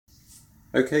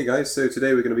Okay guys, so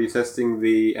today we're going to be testing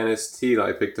the NST that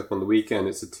I picked up on the weekend.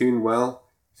 It's a Tunewell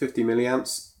 50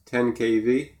 milliamps 10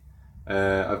 kV.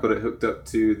 I've got it hooked up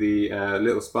to the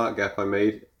little spark gap I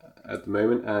made at the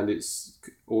moment, and it's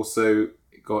also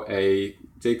got a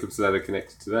Jacob's ladder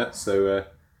connected to that. So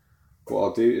what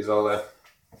I'll do is I'll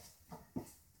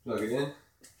plug it in,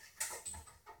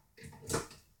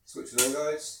 switch it on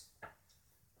guys.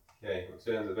 Okay, we'll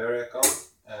turn the variac on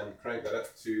and crank that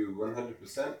up to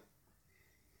 100%.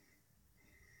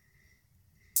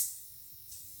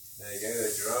 There you go,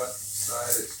 there's your arc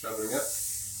side, it's travelling up.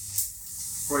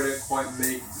 Probably don't quite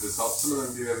make it to the top. Some of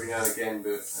them do every now and again,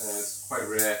 but it's quite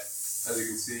rare. As you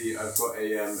can see, I've got a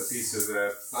piece of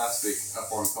plastic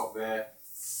up on top there,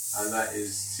 and that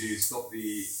is to stop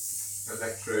the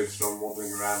electrodes from wobbling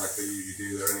around like they usually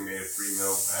do. They're only made of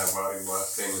 3mm welding wire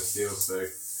stainless steel, so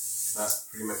that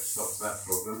pretty much stops that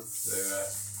problem. So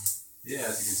yeah,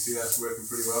 as you can see, that's working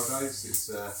pretty well guys. It's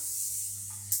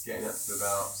getting up to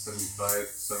about 75,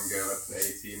 some go up to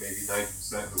 80, maybe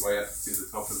 90% of the way up to the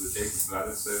top of the Jacob's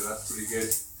ladder, so that's pretty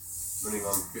good. Running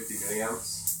on 50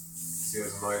 milliamps. See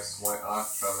there's a nice white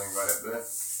arc travelling right up there.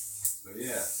 So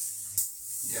yeah,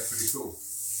 pretty cool.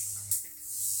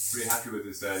 Pretty happy with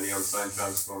this neon sign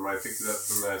transformer. I picked it up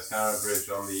from Tower Bridge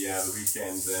on the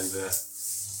weekend, and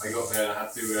I got there and I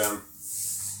had to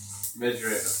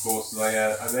measure it, of course, and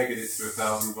I measured it to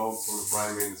 1000 volts on the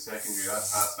primary and the secondary. That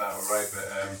passed out alright, but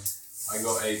I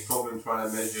got a problem trying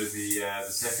to measure the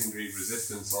secondary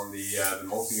resistance on the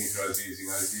multimeter I was using.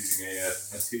 I was using a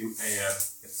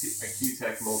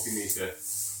Q-Tech multimeter,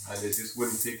 and it just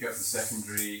wouldn't pick up the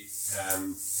secondary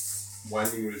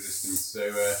winding resistance. So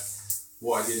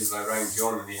what I did is I rang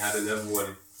John, and he had another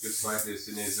one just like this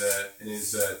in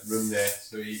his room there,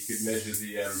 so he could measure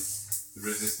the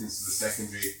resistance of the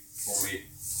secondary for me.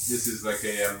 This is like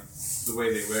a the way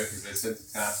they work is they center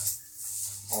tap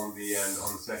on the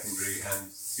secondary and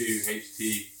 2 HT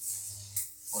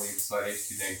on either side,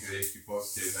 HT negative, HT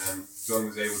positive, and John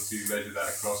was able to measure that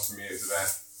across for me. It was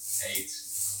about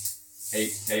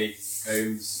 8k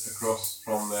ohms across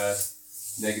from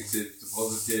negative to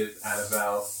positive, and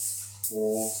about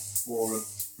 4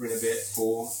 and a bit,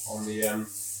 4 on the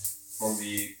from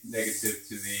the negative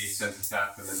to the center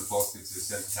tap, and then the positive to the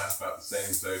center tap about the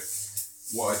same. So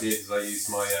what I did is I used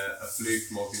my a fluke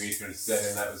multimeter instead,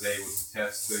 and that was able to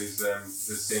test those the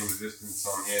same resistance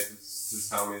on here to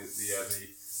tell me that the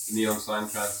neon sign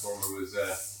transformer was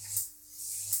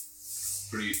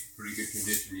pretty good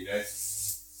condition. You know,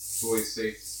 it's always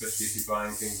safe, especially if you're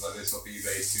buying things like this off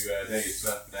eBay, to know your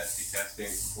stuff and actually test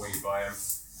things before you buy them.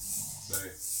 So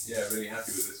yeah, really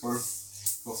happy with this one.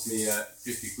 Cost me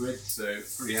 50 quid, so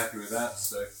pretty happy with that.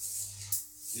 So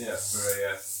yeah, for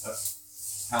a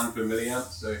pound per milliamp,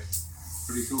 so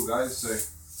pretty cool guys. So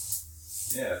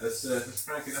yeah, let's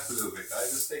crank it up a little bit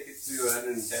guys. Let's take it to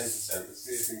 110%. Let's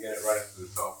see if we can get it right up to the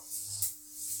top.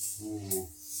 Ooh.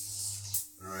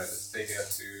 Alright, let's take it up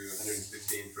to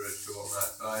 115 for a short amount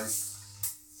of time.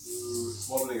 Ooh, it's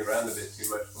wobbling around a bit too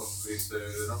much possibly, so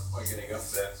they're not quite getting up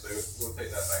there, so we'll take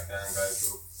that back down guys.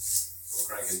 We'll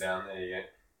crank it down, there you go.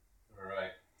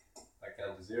 Alright, back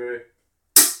down to 0,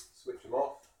 switch them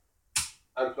off,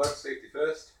 unplug, safety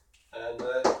first, and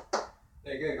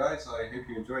there you go guys. I hope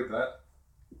you enjoyed that.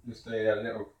 Just a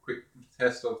little quick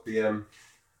test of the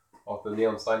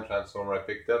neon sign transformer I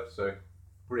picked up, so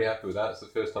pretty happy with that. It's the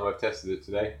first time I've tested it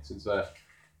today, since I've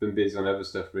been busy on other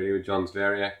stuff really, with John's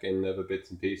variac and other bits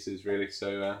and pieces really,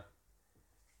 so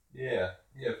yeah,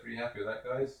 pretty happy with that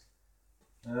guys.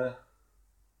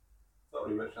 Not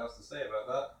really much else to say about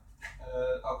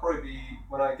that. I'll probably be,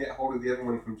 when I get hold of the other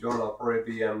one from John, I'll probably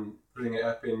be putting it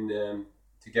up in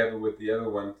together with the other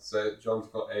one. So John's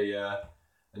got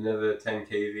another 10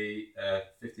 kV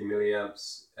 50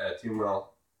 milliamps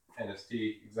Tunewell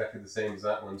NST, exactly the same as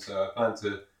that one. So I plan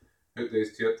to hook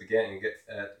those two up together and get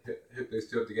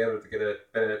to get a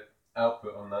better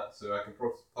output on that. So I can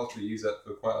possibly use that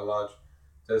for quite a large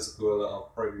Tesla coil that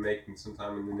I'll probably be making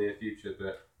sometime in the near future.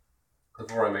 But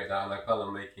before I make that, and I plan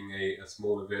on making a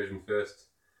smaller version first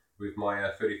with my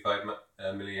 35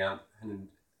 milliamp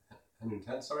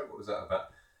 110. Sorry, what was that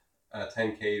about?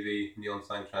 10 kV neon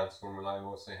sign transformer. And I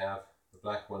also have the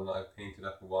black one that I painted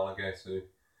up a while ago. So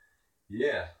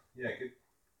yeah, good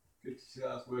to see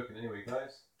how that's working. Anyway,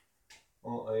 guys,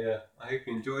 well, I hope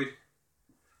you enjoyed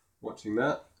watching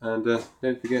that, and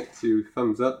don't forget to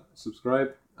thumbs up,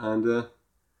 subscribe, and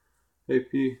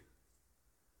hope you